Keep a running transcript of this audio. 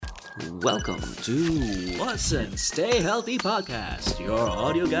Welcome to Watson Stay Healthy Podcast, your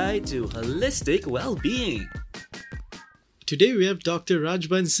audio guide to holistic well-being. Today we have Dr.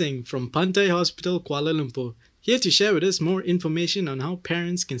 Rajban Singh from Pantai Hospital, Kuala Lumpur, here to share with us more information on how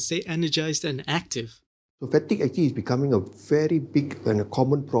parents can stay energized and active. So fatigue actually is becoming a very big and a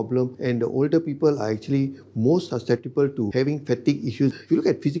common problem, and the older people are actually most susceptible to having fatigue issues. If you look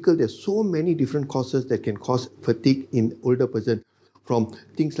at physical, there's so many different causes that can cause fatigue in older person. From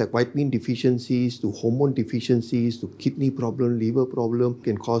things like vitamin deficiencies to hormone deficiencies to kidney problem, liver problem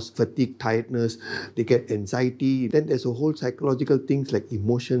can cause fatigue, tiredness. They get anxiety. Then there's a whole psychological things like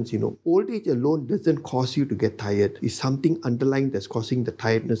emotions. Old age alone doesn't cause you to get tired. It's something underlying that's causing the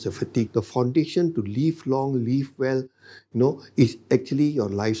tiredness or fatigue. The foundation to live long, live well, is actually your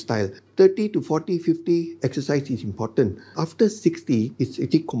lifestyle. 30 to 40, 50, exercise is important. After 60, it's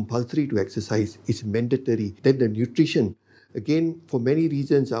actually compulsory to exercise. It's mandatory. Then the nutrition. Again, for many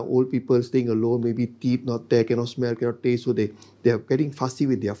reasons, old people staying alone, maybe teeth not there, cannot smell, cannot taste, so they are getting fussy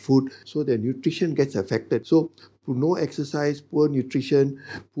with their food, so their nutrition gets affected. So, no exercise, poor nutrition,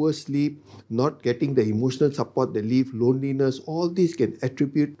 poor sleep, not getting the emotional support, they leave loneliness, all these can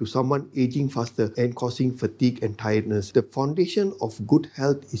attribute to someone aging faster and causing fatigue and tiredness. The foundation of good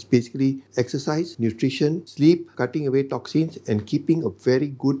health is basically exercise, nutrition, sleep, cutting away toxins, and keeping a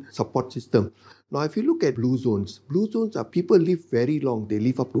very good support system. Now, if you look at blue zones are people live very long. They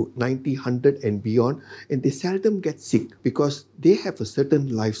live up to 90, 100 and beyond, and they seldom get sick because they have a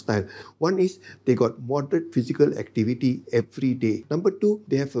certain lifestyle. One is they got moderate physical activity every day. Number two,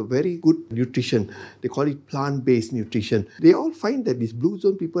 they have a very good nutrition. They call it plant-based nutrition. They all find that these blue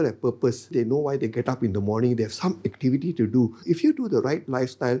zone people have purpose. They know why they get up in the morning. They have some activity to do. If you do the right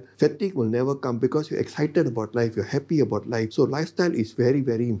lifestyle, fatigue will never come because you're excited about life. You're happy about life. So lifestyle is very,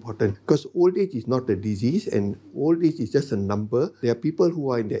 very important because old age is not a disease and old age is just a number. There are people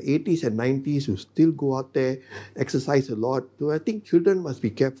who are in their 80s and 90s who still go out there, exercise a lot. So I think children must be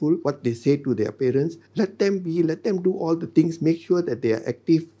careful what they say to their parents. Let them do all the things. Make sure that they are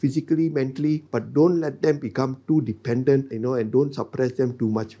active physically, mentally, but don't let them become too dependent, and don't suppress them too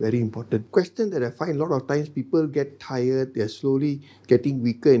much. Very important. Question that I find a lot of times people get tired, they're slowly getting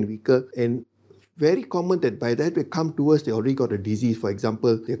weaker and weaker, and very common that by that they come to us, they already got a disease. For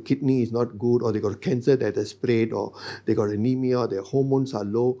example, their kidney is not good, or they got cancer that has spread, or they got anemia, or their hormones are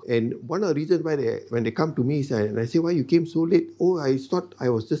low. And one of the reasons why when they come to me is, and I say, why you came so late? Oh, I thought I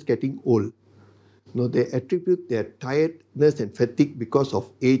was just getting old. They attribute their tiredness and fatigue because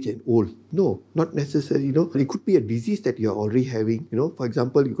of age and old. No, not necessarily. It could be a disease that you're already having. For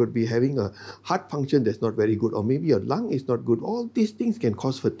example, you could be having a heart function that's not very good, or maybe your lung is not good. All these things can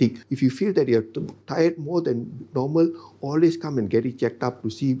cause fatigue. If you feel that you're tired more than normal, always come and get it checked up to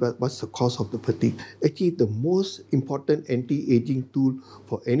see what's the cause of the fatigue. Actually, the most important anti-aging tool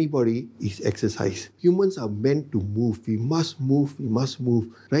for anybody is exercise. Humans are meant to move. We must move,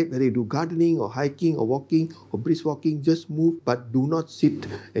 right? Whether you do gardening or hiking or walking or brisk walking, just move, but do not sit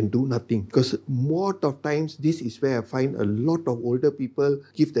and do nothing. Because more of times, this is where I find a lot of older people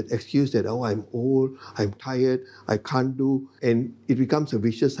give that excuse that, I'm old, I'm tired, I can't do, and it becomes a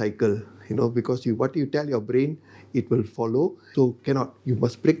vicious cycle. Because what you tell your brain, it will follow. So you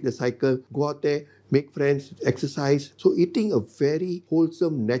must break the cycle, go out there, make friends, exercise. So eating a very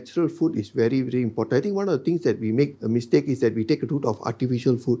wholesome, natural food is very, very important. I think one of the things that we make a mistake is that we take a route of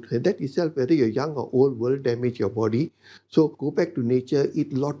artificial food. And that itself, whether you're young or old, will damage your body. So go back to nature,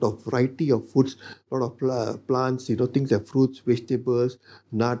 eat a lot of variety of foods, a lot of plants, things like fruits, vegetables,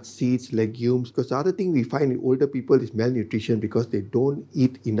 nuts, seeds, legumes. Because the other thing we find in older people is malnutrition because they don't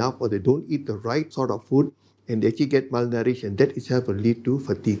eat enough or they don't eat the right sort of food, and they actually get malnourished, and that itself will lead to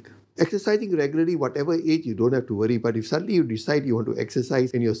fatigue. Exercising regularly, whatever age, you don't have to worry. But if suddenly you decide you want to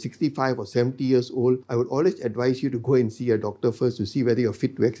exercise and you're 65 or 70 years old, I would always advise you to go and see a doctor first to see whether you're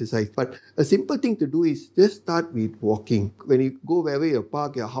fit to exercise. But a simple thing to do is just start with walking. When you go wherever you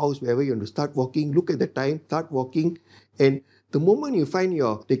park, your house, wherever you want to start walking, look at the time, start walking. And the moment you find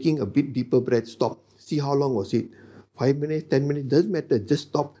you're taking a bit deeper breath, stop. See how long was it. 5 minutes, 10 minutes, doesn't matter, just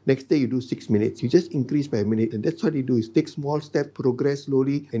stop. Next day you do 6 minutes. You just increase by a minute. And that's what you do is take small steps, progress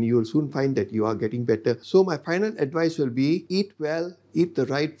slowly, and you will soon find that you are getting better. So my final advice will be eat well, eat the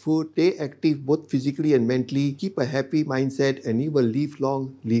right food, stay active both physically and mentally, keep a happy mindset, and you will live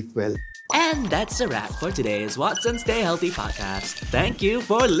long, live well. And that's a wrap for today's Watson Stay Healthy Podcast. Thank you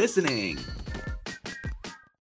for listening.